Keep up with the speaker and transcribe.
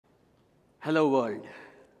Hello world,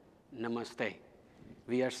 namaste.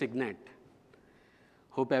 We are Cygnet.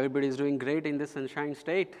 Hope everybody is doing great in this sunshine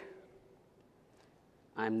state.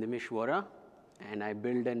 I'm Nimish Vora, and I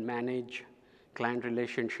build and manage client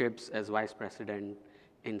relationships as Vice President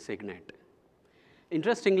in Cygnet.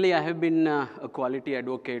 Interestingly, I have been a quality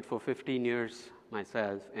advocate for 15 years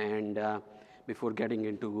myself, and before getting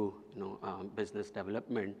into business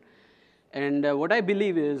development. And what I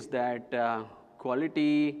believe is that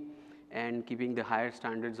quality and keeping the higher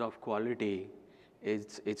standards of quality,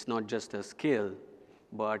 it's not just a skill,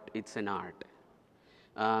 but it's an art.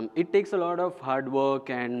 It takes a lot of hard work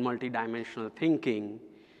and multidimensional thinking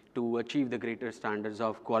to achieve the greater standards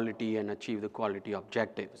of quality and achieve the quality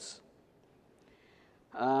objectives.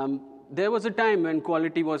 There was a time when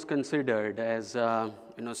quality was considered as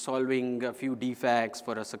solving a few defects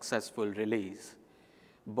for a successful release.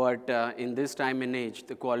 But in this time and age,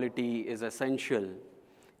 the quality is essential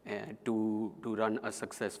to run a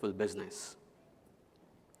successful business.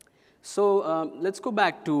 So let's go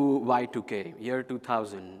back to Y2K, year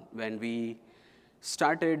 2000, when we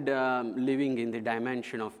started living in the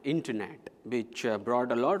dimension of internet, which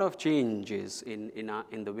brought a lot of changes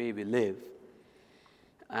in the way we live.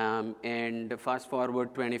 And fast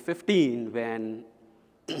forward 2015, when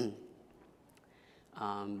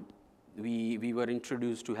we were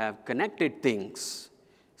introduced to have connected things,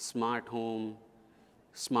 smart home,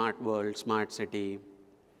 smart world, smart city.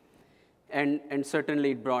 And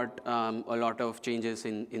certainly it brought a lot of changes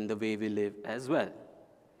in the way we live as well.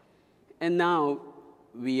 And now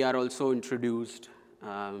we are also introduced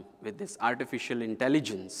with this artificial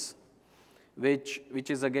intelligence, which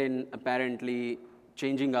is again apparently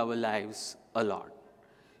changing our lives a lot.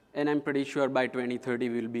 And I'm pretty sure by 2030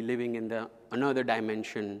 we'll be living in another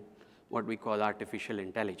dimension, what we call artificial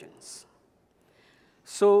intelligence.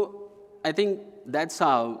 So I think that's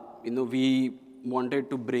how we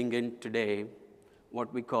wanted to bring in today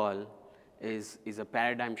what we call is a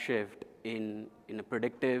paradigm shift in a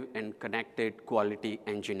predictive and connected quality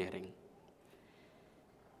engineering.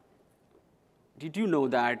 Did you know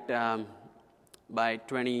that by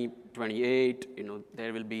 2028,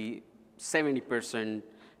 there will be 70%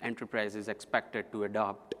 enterprises expected to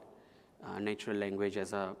adopt natural language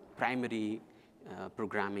as a primary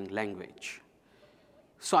programming language?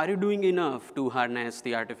 So are you doing enough to harness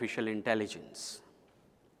the artificial intelligence?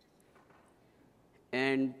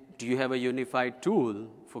 And do you have a unified tool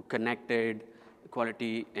for connected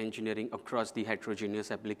quality engineering across the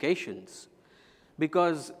heterogeneous applications?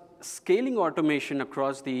 Because scaling automation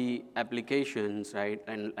across the applications, right,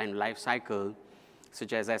 and life cycle,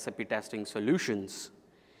 such as SAP testing solutions,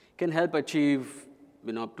 can help achieve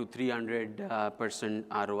up to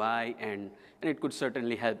 300% ROI, and it could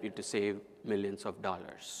certainly help you to save millions of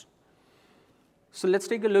dollars. So let's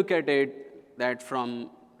take a look at it, that from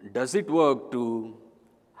does it work to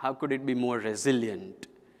how could it be more resilient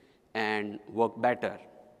and work better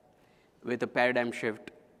with a paradigm shift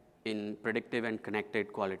in predictive and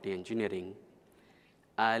connected quality engineering.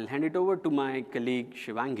 I'll hand it over to my colleague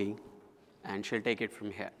Shivangi, and she'll take it from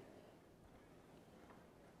here.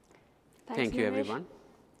 Thank you, everyone.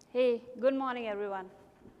 Hey, good morning, everyone.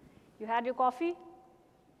 You had your coffee?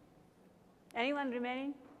 Anyone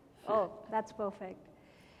remaining? Oh, that's perfect.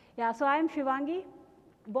 Yeah, so I'm Shivangi,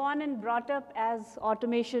 born and brought up as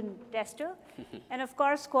automation tester, and of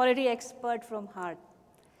course, quality expert from heart.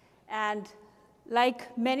 And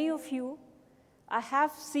like many of you, I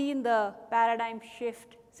have seen the paradigm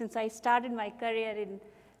shift since I started my career in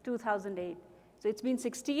 2008. So it's been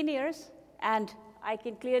 16 years, and I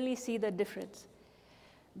can clearly see the difference.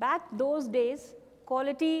 Back those days,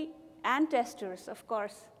 quality and testers, of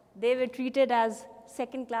course, they were treated as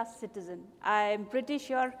second-class citizens. I'm pretty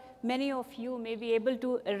sure many of you may be able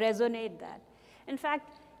to resonate that. In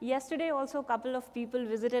fact, yesterday also a couple of people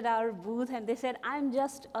visited our booth and they said, I'm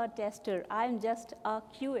just a tester, I'm just a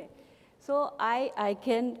QA. So I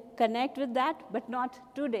can connect with that, but not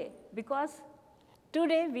today, because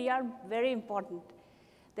today we are very important.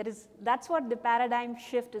 That's what the paradigm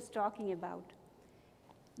shift is talking about.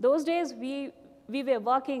 Those days, we were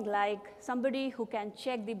working like somebody who can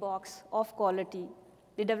check the box of quality.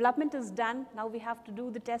 The development is done. Now we have to do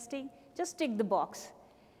the testing. Just tick the box.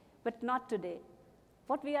 But not today.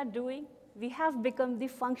 What we are doing, we have become the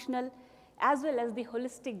functional as well as the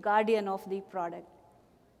holistic guardian of the product.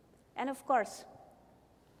 And of course,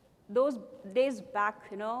 those days back,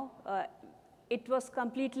 it was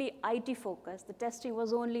completely IT focused. The testing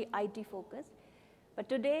was only IT focused. But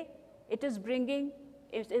today, it is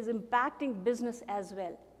impacting business as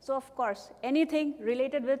well. So of course, anything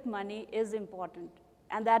related with money is important.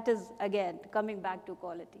 And that is, again, coming back to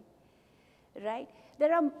quality. right?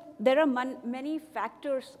 There are many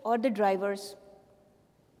factors or the drivers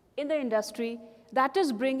in the industry that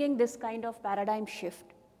is bringing this kind of paradigm shift.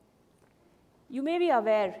 You may be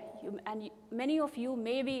aware, and many of you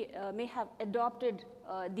may have adopted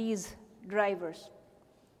these drivers,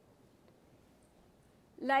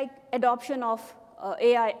 like adoption of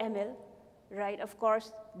AI ML, right? Of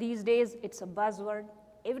course, these days it's a buzzword.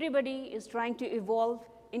 Everybody is trying to evolve,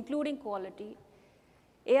 including quality.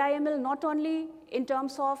 AI ML not only in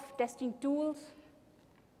terms of testing tools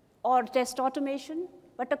or test automation,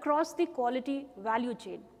 but across the quality value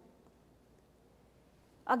chain.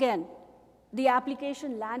 Again, the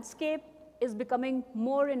application landscape is becoming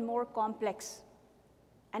more and more complex,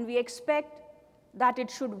 and we expect that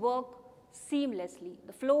it should work seamlessly.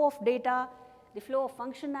 The flow of data, the flow of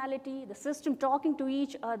functionality, the system talking to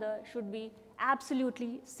each other should be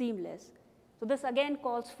absolutely seamless. So this again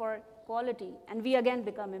calls for quality, and we again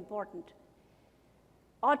become important.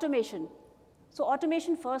 Automation. So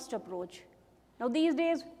automation first approach. Now these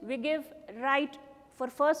days, we give right for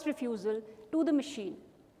first refusal to the machine,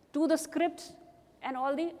 to the scripts, and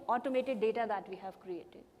all the automated data that we have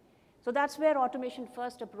created. So that's where automation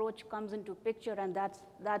first approach comes into picture, and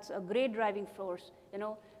that's a great driving force,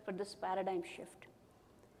 for this paradigm shift.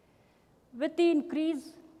 With the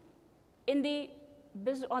increase in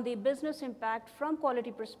on the business impact from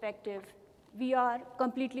quality perspective, we are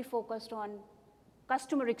completely focused on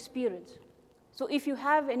customer experience. So if you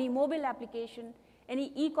have any mobile application,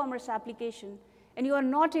 any e-commerce application, and you are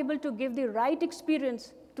not able to give the right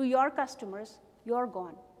experience to your customers, you're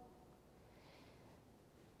gone.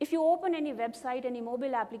 If you open any website, any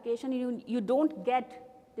mobile application, you don't get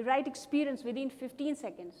the right experience within 15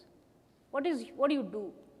 seconds, what do you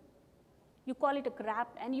do? You call it a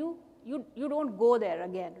crap, and you don't go there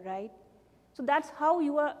again, right? So that's how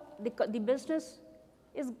the business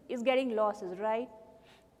is getting losses, right?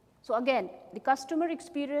 So again, the customer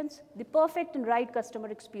experience, the perfect and right customer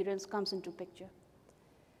experience comes into picture.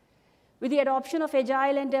 With the adoption of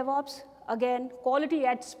Agile and DevOps, again, quality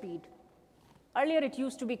at speed. Earlier, it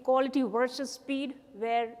used to be quality versus speed,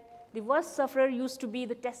 where the worst sufferer used to be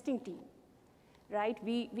the testing team, right?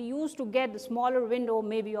 We used to get the smaller window,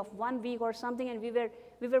 maybe of 1 week or something, and we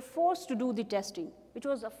were forced to do the testing, which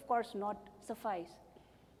was, of course, not suffice.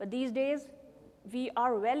 But these days, we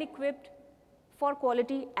are well equipped for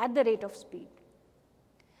quality at the rate of speed.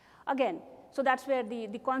 Again, so that's where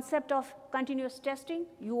the concept of continuous testing,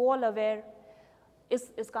 you all aware,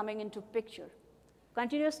 is coming into picture.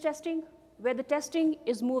 Continuous testing, where the testing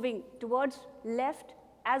is moving towards left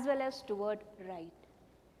as well as toward right.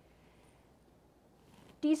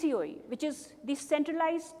 TCOE, which is the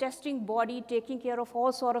centralized testing body taking care of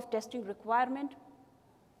all sort of testing requirement,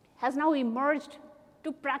 has now emerged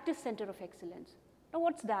to practice center of excellence. Now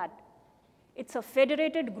what's that? It's a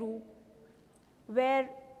federated group where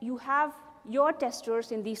you have your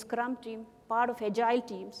testers in the Scrum team, part of Agile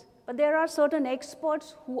teams, but there are certain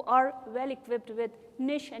experts who are well equipped with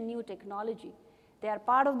niche and new technology. They are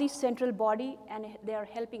part of the central body, and they are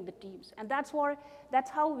helping the teams. And that's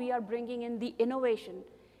how we are bringing in the innovation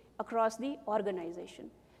across the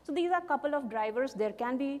organization. So these are a couple of drivers. There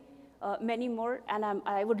can be many more, and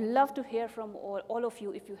I would love to hear from all of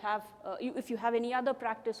you if you have any other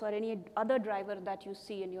practice or any other driver that you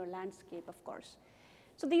see in your landscape, of course.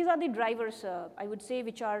 So these are the drivers, I would say,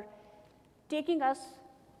 which are taking us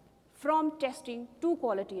from testing to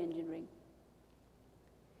quality engineering.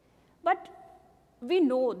 But we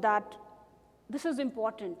know that this is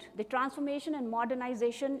important. The transformation and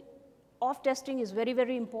modernization of testing is very,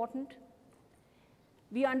 very important.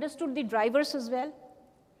 We understood the drivers as well.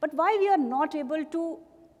 But why we are not able to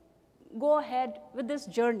go ahead with this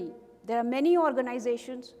journey? There are many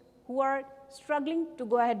organizations who are struggling to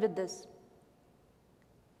go ahead with this.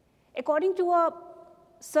 According to a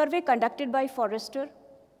survey conducted by Forrester,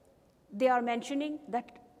 they are mentioning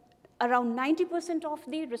that around 90% of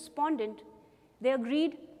the respondents, they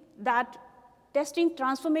agreed that testing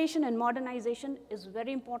transformation and modernization is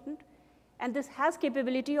very important, and this has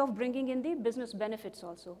capability of bringing in the business benefits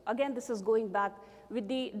also. Again, this is going back with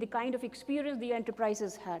the kind of experience the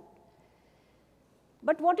enterprises had.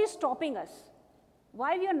 But what is stopping us?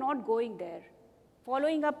 Why we are not going there?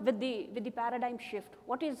 Following up with the paradigm shift,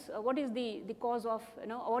 what is the cause of,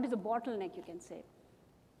 what is the bottleneck, you can say?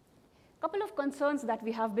 A couple of concerns that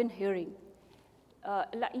we have been hearing.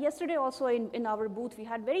 Yesterday also in our booth, we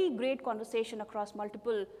had very great conversation across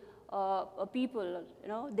multiple people.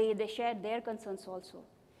 They shared their concerns also.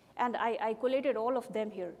 And I collated all of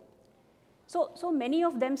them here. So many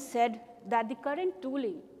of them said that the current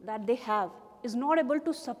tooling that they have is not able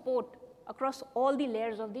to support across all the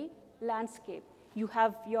layers of the landscape. You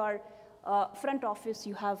have your front office,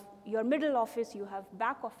 you have your middle office, you have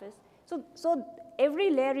back office. So every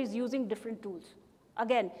layer is using different tools.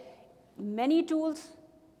 Again, many tools,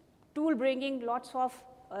 tool bringing lots of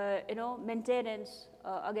maintenance,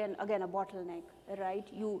 again a bottleneck, right?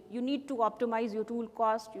 You need to optimize your tool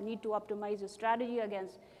cost, you need to optimize your strategy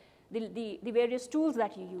against the various tools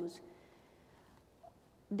that you use.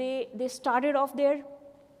 They started off their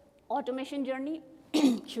automation journey,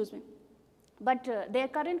 excuse me, but their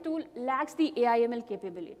current tool lacks the AI/ML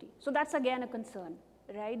capability. So that's again a concern,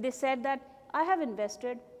 right? They said that I have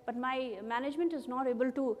invested, but my management is not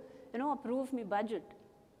able to approve me budget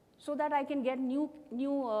so that I can get new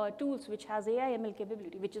tools which has AI/ML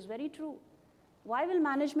capability, which is very true. Why will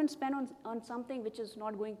management spend on something which is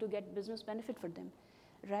not going to get business benefit for them,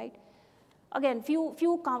 right? Again, few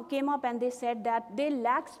came up and they said that they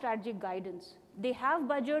lack strategic guidance. They have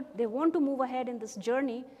budget, they want to move ahead in this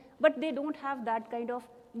journey, but they don't have that kind of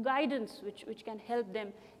guidance which can help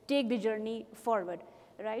them take the journey forward,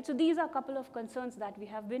 right? So these are a couple of concerns that we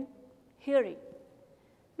have been hearing.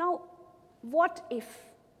 Now, what if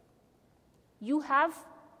you have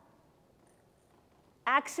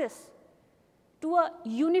access to a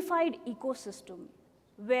unified ecosystem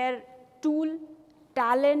where tool,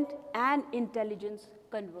 talent, and intelligence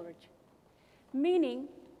converge? Meaning,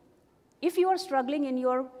 if you are struggling in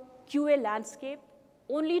your QA landscape,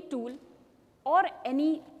 only tool or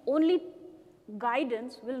only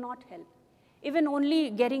guidance will not help. Even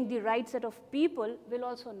only getting the right set of people will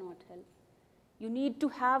also not help. You need to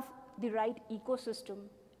have the right ecosystem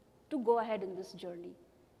to go ahead in this journey.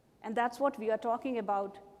 And that's what we are talking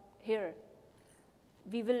about here.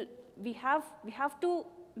 We have to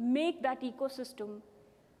make that ecosystem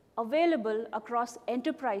available across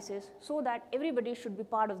enterprises so that everybody should be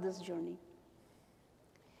part of this journey.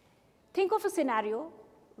 Think of a scenario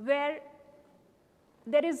where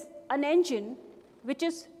there is an engine which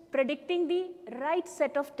is predicting the right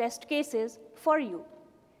set of test cases for you.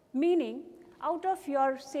 Meaning, out of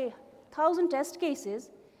your, say, 1,000 test cases,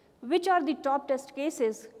 which are the top test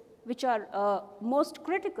cases which are most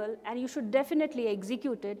critical, and you should definitely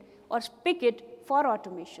execute it or pick it for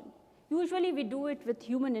automation. Usually we do it with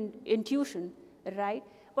human intuition, right?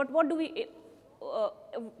 But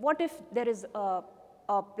what if there is a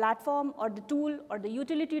platform or the tool or the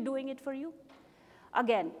utility doing it for you?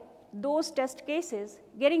 Again, those test cases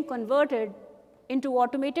getting converted into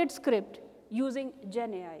automated script using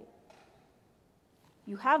GenAI.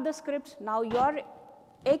 You have the scripts, now your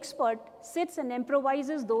expert sits and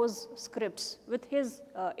improvises those scripts with his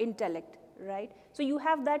intellect, right? So you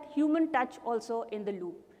have that human touch also in the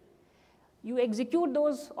loop. You execute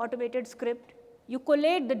those automated script, you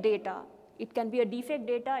collate the data. It can be a defect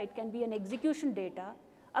data, it can be an execution data.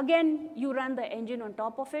 Again, you run the engine on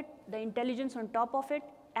top of it, the intelligence on top of it,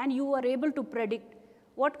 and you are able to predict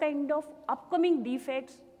what kind of upcoming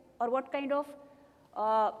defects or what kind of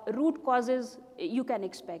root causes you can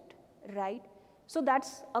expect, right? So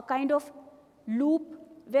that's a kind of loop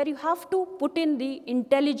where you have to put in the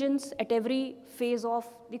intelligence at every phase of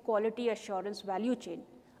the quality assurance value chain.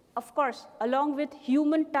 Of course, along with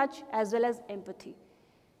human touch as well as empathy.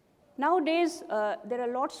 Nowadays, there are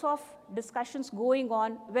lots of discussions going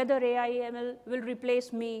on whether AI/ML will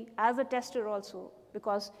replace me as a tester also,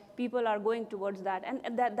 because people are going towards that.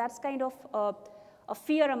 And that's kind of a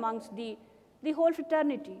fear amongst the whole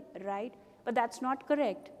fraternity, right? But that's not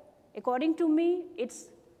correct. According to me, it's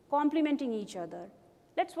complementing each other.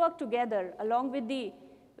 Let's work together along with the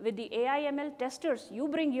AI/ML testers. You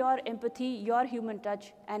bring your empathy, your human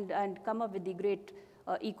touch, and come up with the great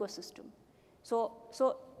ecosystem.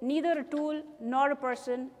 So neither a tool, nor a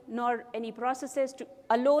person, nor any processes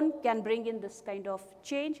alone can bring in this kind of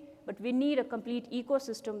change, but we need a complete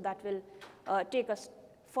ecosystem that will take us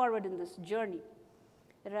forward in this journey,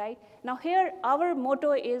 right? Now here, our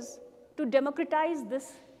motto is to democratize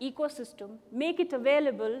this ecosystem, make it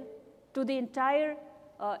available to the entire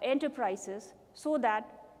enterprises so that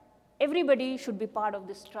everybody should be part of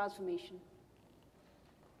this transformation.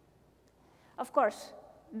 Of course,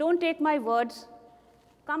 don't take my words.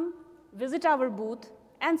 Come visit our booth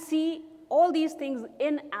and see all these things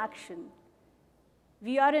in action.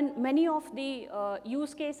 We are in many of the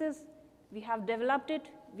use cases. We have developed it,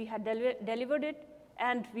 we have delivered it,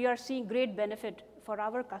 and we are seeing great benefit for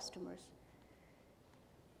our customers.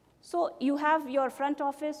 So you have your front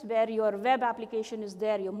office where your web application is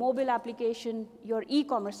there, your mobile application, your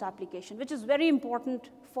e-commerce application, which is very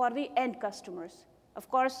important for the end customers. Of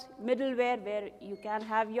course, middleware where you can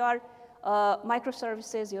have your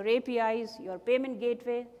microservices, your APIs, your payment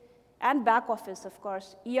gateway, and back office, of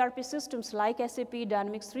course, ERP systems like SAP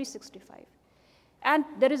Dynamics 365. And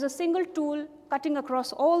there is a single tool cutting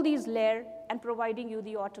across all these layers and providing you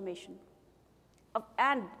the automation.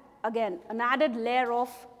 And again, an added layer of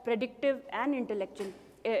predictive and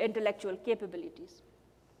intellectual capabilities.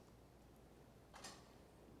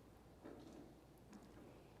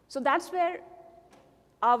 So that's where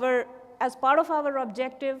as part of our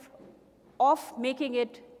objective of making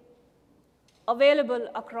it available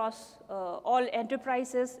across all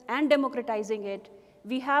enterprises and democratizing it,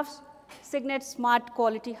 we have Cygnet Smart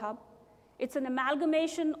Quality Hub. It's an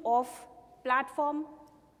amalgamation of platform,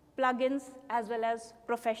 plugins, as well as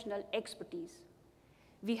professional expertise.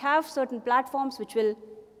 We have certain platforms which will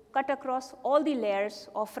cut across all the layers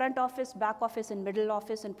of front office, back office, and middle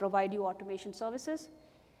office and provide you automation services.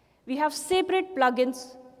 We have separate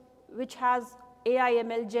plugins which has AI,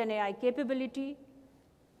 ML, Gen AI capability,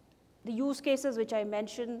 the use cases which I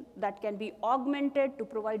mentioned that can be augmented to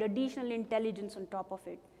provide additional intelligence on top of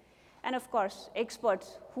it. And of course,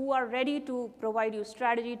 experts who are ready to provide you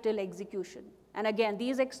strategy till execution. And again,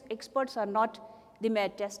 these experts are not the mere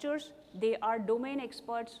testers. They are domain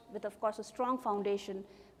experts with, of course, a strong foundation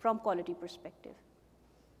from quality perspective.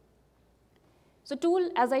 So tool,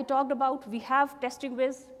 as I talked about, we have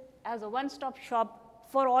TestingWiz as a one-stop shop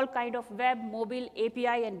for all kind of web, mobile,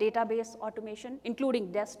 API, and database automation,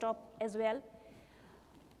 including desktop as well.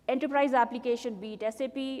 Enterprise application, be it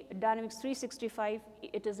SAP, Dynamics 365,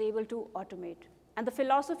 it is able to automate. And the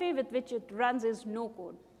philosophy with which it runs is no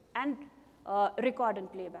code and record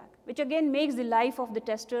and playback, which again makes the life of the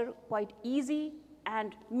tester quite easy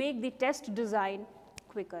and make the test design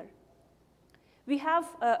quicker. We have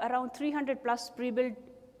around 300 plus pre-built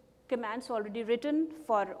commands already written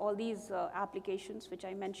for all these applications which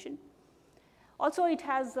I mentioned. Also, it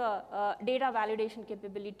has data validation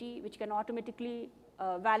capability, which can automatically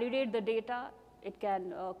validate the data. It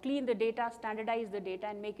can clean the data, standardize the data,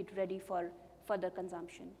 and make it ready for further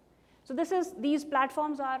consumption. So these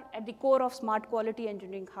platforms are at the core of Smart Quality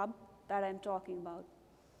Engineering Hub that I'm talking about.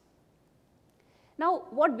 Now,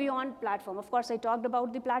 what beyond platform? Of course, I talked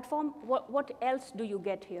about the platform. What else do you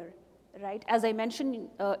get here, right? As I mentioned,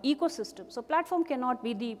 ecosystem. So platform cannot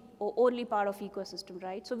be the only part of ecosystem,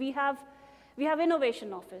 right? So we have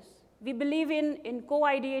innovation office. We believe in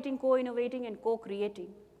co-ideating, co-innovating, and co-creating.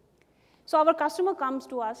 So our customer comes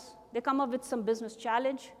to us. They come up with some business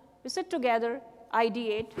challenge. We sit together,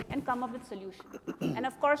 ideate, and come up with solution. And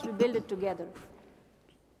of course, we build it together.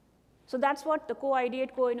 So that's what the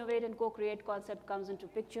co-ideate, co-innovate, and co-create concept comes into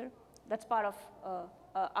picture. That's part of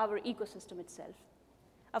our ecosystem itself.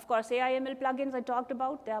 Of course, AI ML plugins I talked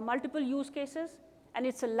about. There are multiple use cases, and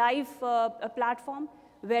it's a live platform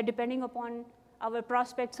where, depending upon our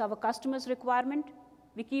prospects, our customers' requirement,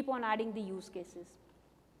 we keep on adding the use cases.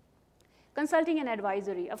 Consulting and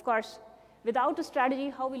advisory. Of course, without a strategy,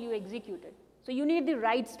 how will you execute it? So you need the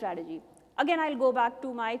right strategy. Again, I'll go back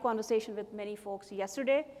to my conversation with many folks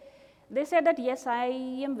yesterday. They said that, yes, I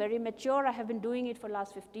am very mature. I have been doing it for the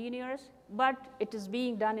last 15 years, but it is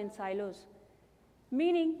being done in silos.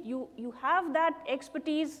 Meaning you have that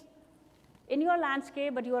expertise in your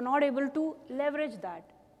landscape, but you are not able to leverage that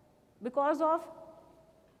because of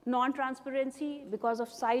non-transparency, because of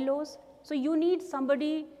silos. So you need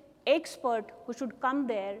somebody expert who should come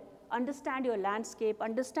there, understand your landscape,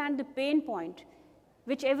 understand the pain point,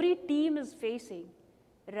 which every team is facing,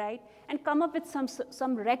 right? And come up with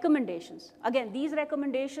some recommendations. Again, these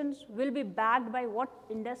recommendations will be backed by what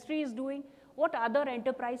industry is doing, what other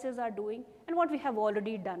enterprises are doing, and what we have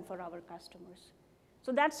already done for our customers.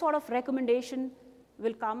 So that sort of recommendation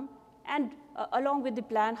will come, and along with the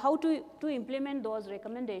plan, how to implement those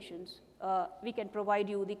recommendations, we can provide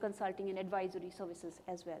you the consulting and advisory services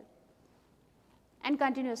as well. And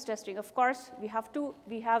continuous testing. Of course, we have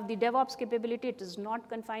the DevOps capability. It is not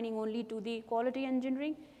confining only to the quality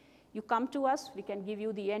engineering. You come to us, we can give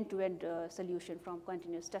you the end-to-end solution from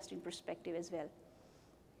continuous testing perspective as well.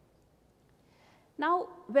 Now,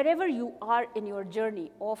 wherever you are in your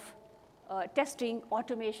journey of testing,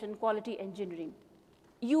 automation, quality engineering,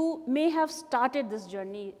 you may have started this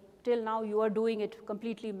journey. Till now, you are doing it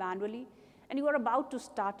completely manually, and you are about to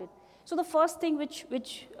start it. So the first thing which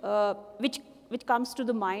comes to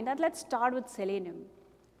the mind, and let's start with Selenium.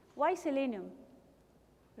 Why Selenium?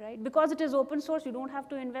 Right? Because it is open source, you don't have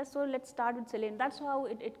to invest, so let's start with Selenium. That's how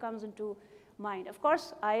it comes into mind. Of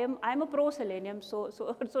course, I'm a pro Selenium, so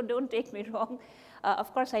don't take me wrong.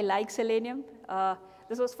 Of course, I like Selenium.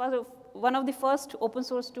 This was one of the first open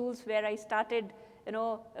source tools where I started,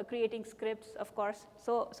 creating scripts, of course.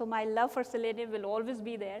 So my love for Selenium will always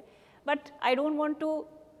be there. But I don't want to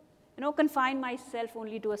confine myself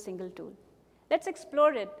only to a single tool. Let's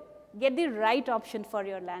explore it. Get the right option for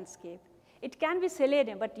your landscape. It can be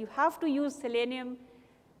Selenium, but you have to use Selenium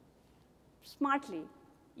smartly.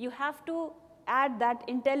 You have to add that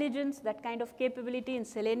intelligence, that kind of capability in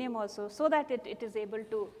Selenium also, so that it is able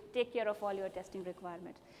to take care of all your testing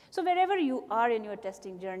requirements. So wherever you are in your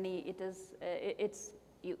testing journey,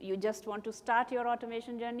 you just want to start your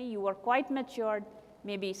automation journey, you are quite matured,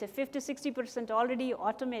 maybe say 50, 60% already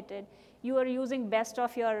automated, you are using best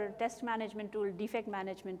of your test management tool, defect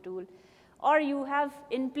management tool, or you have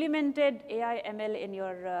implemented AI ML in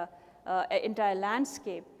your entire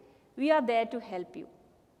landscape, we are there to help you.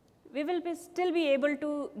 We will still be able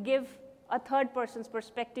to give a third person's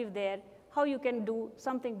perspective there, how you can do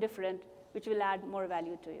something different, which will add more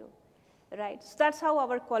value to you, right? So that's how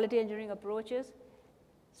our quality engineering approach is,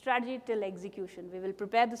 strategy till execution. We will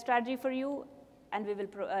prepare the strategy for you, and we will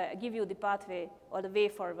give you the pathway or the way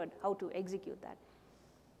forward, how to execute that.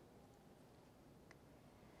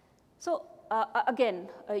 So again,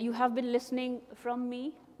 you have been listening from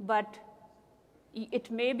me, but it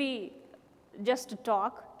may be just a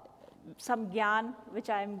talk, some gyan which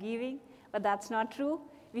I am giving, but that's not true.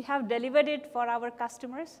 We have delivered it for our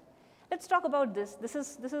customers. Let's talk about this. This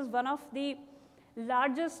is one of the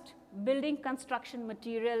largest building construction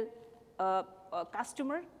material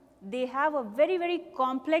customer. They have a very, very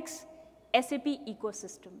complex SAP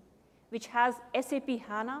ecosystem, which has SAP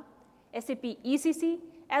HANA, SAP ECC,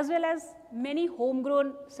 as well as many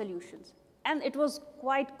homegrown solutions. And it was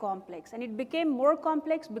quite complex. And it became more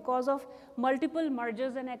complex because of multiple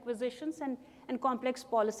mergers and acquisitions and complex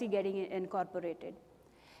policy getting incorporated.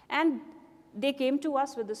 And they came to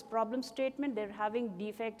us with this problem statement. They're having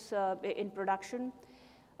defects in production.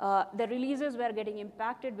 The releases were getting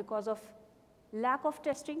impacted because of lack of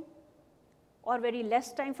testing or very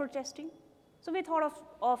less time for testing. So we thought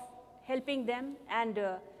of helping them, and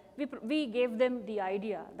we gave them the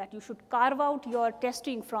idea that you should carve out your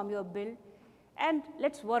testing from your build, and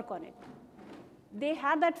let's work on it. They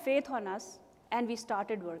had that faith on us, and we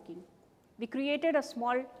started working. We created a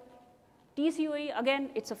small TCOE. Again,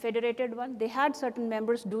 it's a federated one. They had certain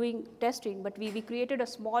members doing testing, but we created a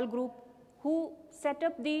small group who set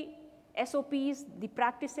up the SOPs, the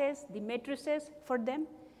practices, the matrices for them.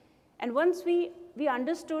 And once we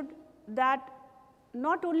understood that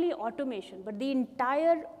not only automation, but the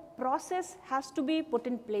entire process has to be put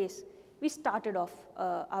in place, we started off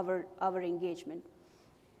our engagement.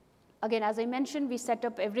 Again, as I mentioned, we set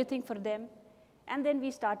up everything for them, and then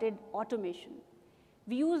we started automation.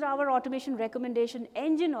 We used our automation recommendation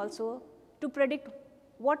engine also to predict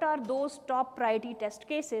what are those top priority test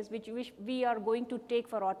cases which we are going to take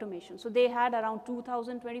for automation. So they had around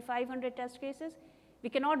 2,000, 2,500 test cases. We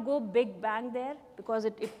cannot go big bang there because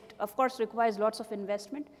it of course requires lots of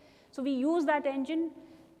investment. So we use that engine,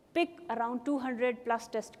 pick around 200 plus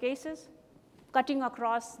test cases, cutting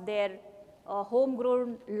across their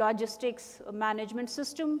homegrown logistics management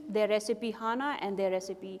system, their SAP HANA and their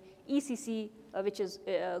SAP ECC, which is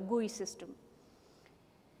a GUI system.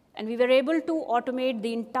 And we were able to automate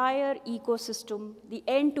the entire ecosystem, the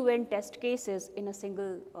end-to-end test cases in a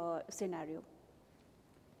single scenario.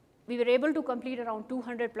 We were able to complete around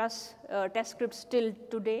 200 plus test scripts till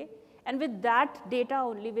today. And with that data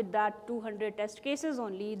only, with that 200 test cases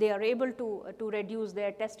only, they are able to reduce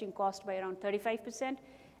their testing cost by around 35%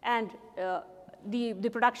 and the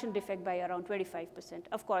production defect by around 25%.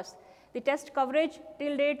 Of course, the test coverage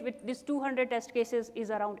till date with these 200 test cases is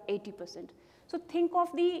around 80%. So think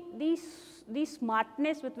of the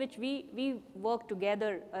smartness with which we work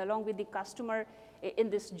together along with the customer in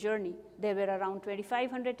this journey. There were around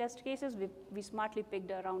 2,500 test cases. We smartly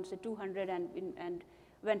picked around, say, 200 and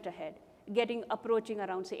went ahead, approaching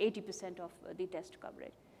around, say, 80% of the test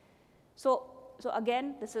coverage. So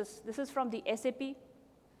again, this is from the SAP.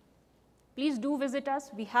 Please do visit us.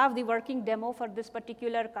 We have the working demo for this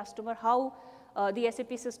particular customer, how the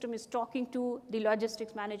SAP system is talking to the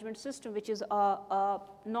logistics management system, which is a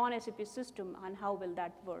non-SAP system, and how will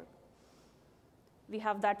that work. We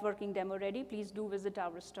have that working demo ready. Please do visit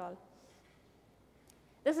our stall.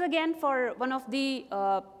 This is again for one of the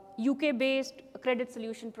UK-based credit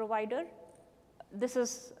solution provider. This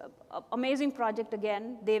is an amazing project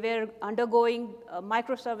again. They were undergoing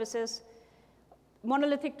microservices,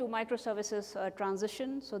 monolithic to microservices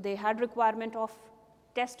transition. So they had requirement of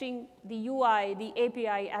testing the UI, the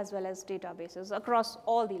API, as well as databases across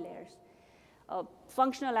all the layers.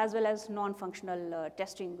 Functional as well as non-functional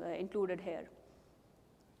testing included here.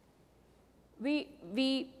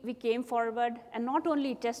 We came forward, and not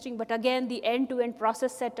only testing, but again the end-to-end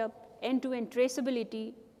process setup, end-to-end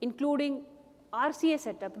traceability, including RCA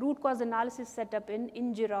setup, root cause analysis setup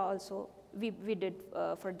in Jira also, we did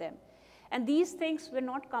for them. And these things were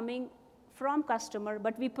not coming from customer,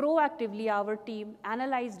 but we proactively, our team,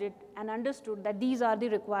 analyzed it and understood that these are the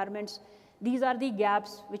requirements, these are the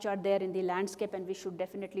gaps which are there in the landscape, and we should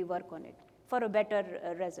definitely work on it for a better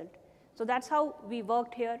result. So that's how we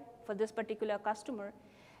worked here for this particular customer.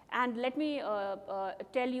 And let me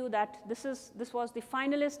tell you that this was the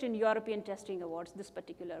finalist in European Testing Awards, this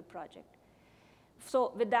particular project.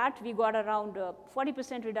 So with that, we got around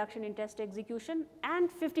 40% reduction in test execution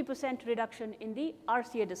and 50% reduction in the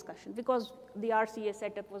RCA discussion, because the RCA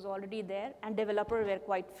setup was already there and developers were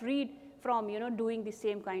quite freed from doing the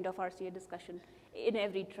same kind of RCA discussion in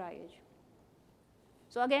every triage.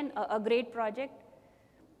 So again, a great project.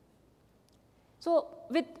 So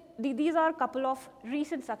with these are a couple of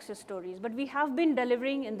recent success stories, but we have been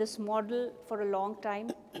delivering in this model for a long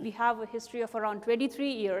time. We have a history of around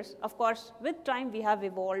 23 years. Of course, with time, we have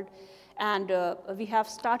evolved, and we have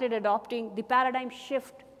started adopting the paradigm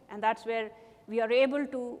shift, and that's where we are able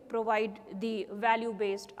to provide the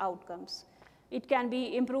value-based outcomes. It can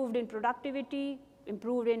be improved in productivity,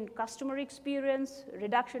 improved in customer experience,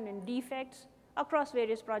 reduction in defects across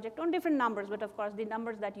various projects on different numbers, but of course, the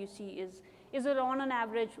numbers that you see is it on an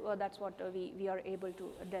average, that's what we are able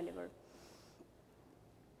to deliver.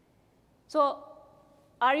 So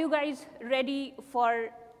are you guys ready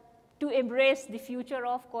to embrace the future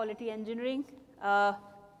of quality engineering?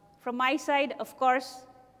 From my side, of course,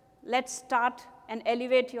 let's start and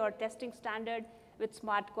elevate your testing standard with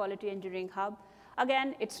Smart Quality Engineering Hub.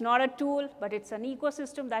 Again, it's not a tool, but it's an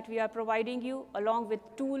ecosystem that we are providing you along with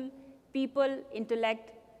tool, people,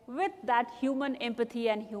 intellect, with that human empathy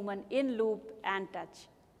and human in loop and touch.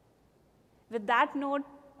 With that note,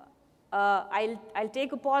 I'll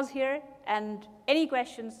take a pause here, and any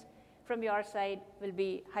questions from your side will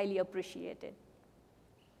be highly appreciated.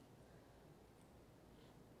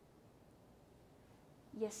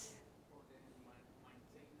 Yes? For the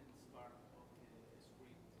maintenance part of the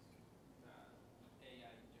script that the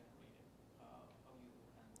AI generated, how you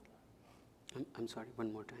handle that? I'm sorry,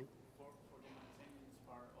 one more time. For the maintenance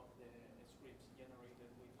part of the scripts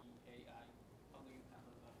generated with the AI, how do you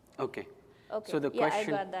handle that? Okay. Okay. So the question.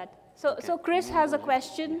 Yeah, I got that. So Chris has a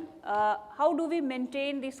question. How do we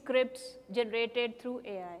maintain the scripts generated through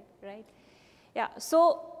AI, right? Yeah,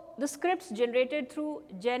 so the scripts generated through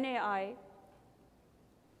Gen AI,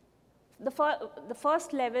 the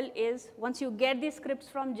first level is once you get the scripts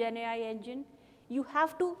from Gen AI engine, you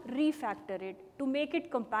have to refactor it to make it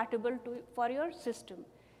compatible for your system.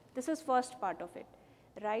 This is first part of it,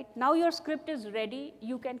 right? Now your script is ready,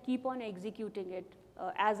 you can keep on executing it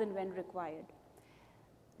as and when required.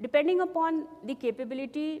 Depending upon the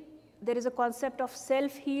capability, there is a concept of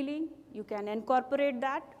self-healing. You can incorporate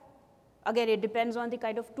that. Again, it depends on the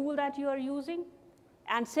kind of tool that you are using.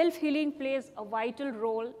 And self-healing plays a vital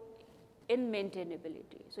role in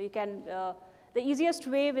maintainability. So you can, the easiest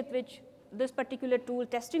way with which this particular tool,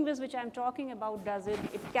 TestingWiz, which I'm talking about, does it,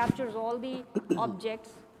 it captures all the objects,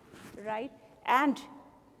 right? And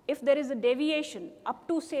if there is a deviation up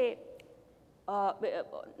to, say,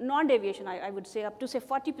 non-deviation, I would say, up to, say,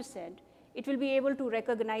 40%, it will be able to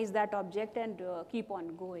recognize that object and keep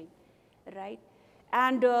on going, right?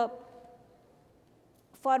 And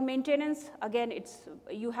for maintenance, again,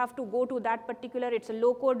 you have to go to that particular, it's a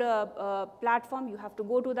low-code platform, you have to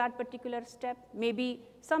go to that particular step. Maybe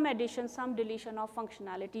some addition, some deletion of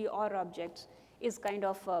functionality or objects is kind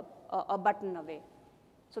of a button away.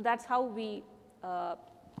 So that's how we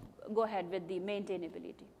go ahead with the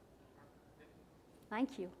maintainability.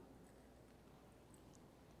 Thank you.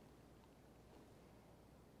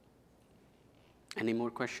 Any more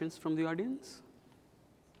questions from the audience?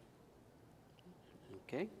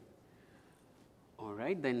 Okay. All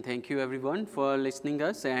right, then thank you everyone for listening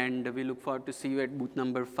us, and we look forward to see you at booth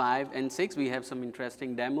number 5 and 6. We have some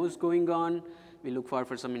interesting demos going on. We look forward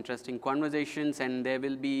for some interesting conversations, and there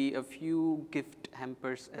will be a few gift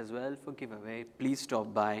hampers as well for giveaway. Please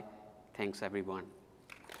stop by. Thanks everyone.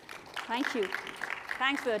 Thank you.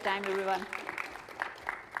 Thanks for your time, everyone.